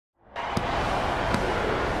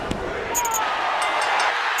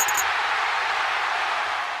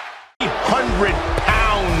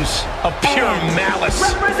face of pure malice.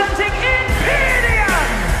 Representing Imperium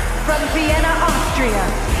from Vienna, Austria,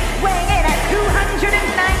 weighing in at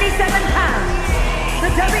 297 pounds, the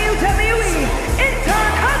WWE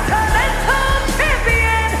Intercontinental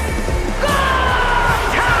Champion,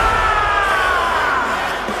 Gunther!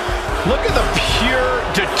 Look at the pure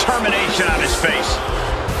determination on his face.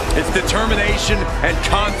 It's determination and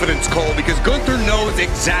confidence, Cole, because Gunther knows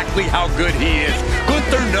exactly how good he is.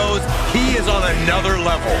 Gunther knows he is on another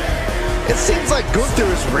level. It seems like Gunther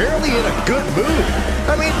is rarely in a good mood.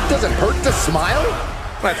 I mean, does it hurt to smile?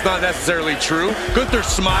 That's not necessarily true. Gunther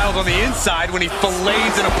smiles on the inside when he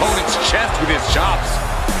fillets an opponent's chest with his chops.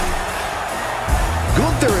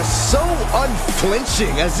 Gunther is so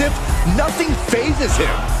unflinching, as if nothing phases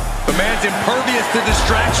him. The man's impervious to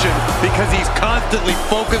distraction because he's constantly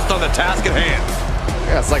focused on the task at hand.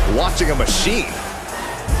 Yeah, it's like watching a machine.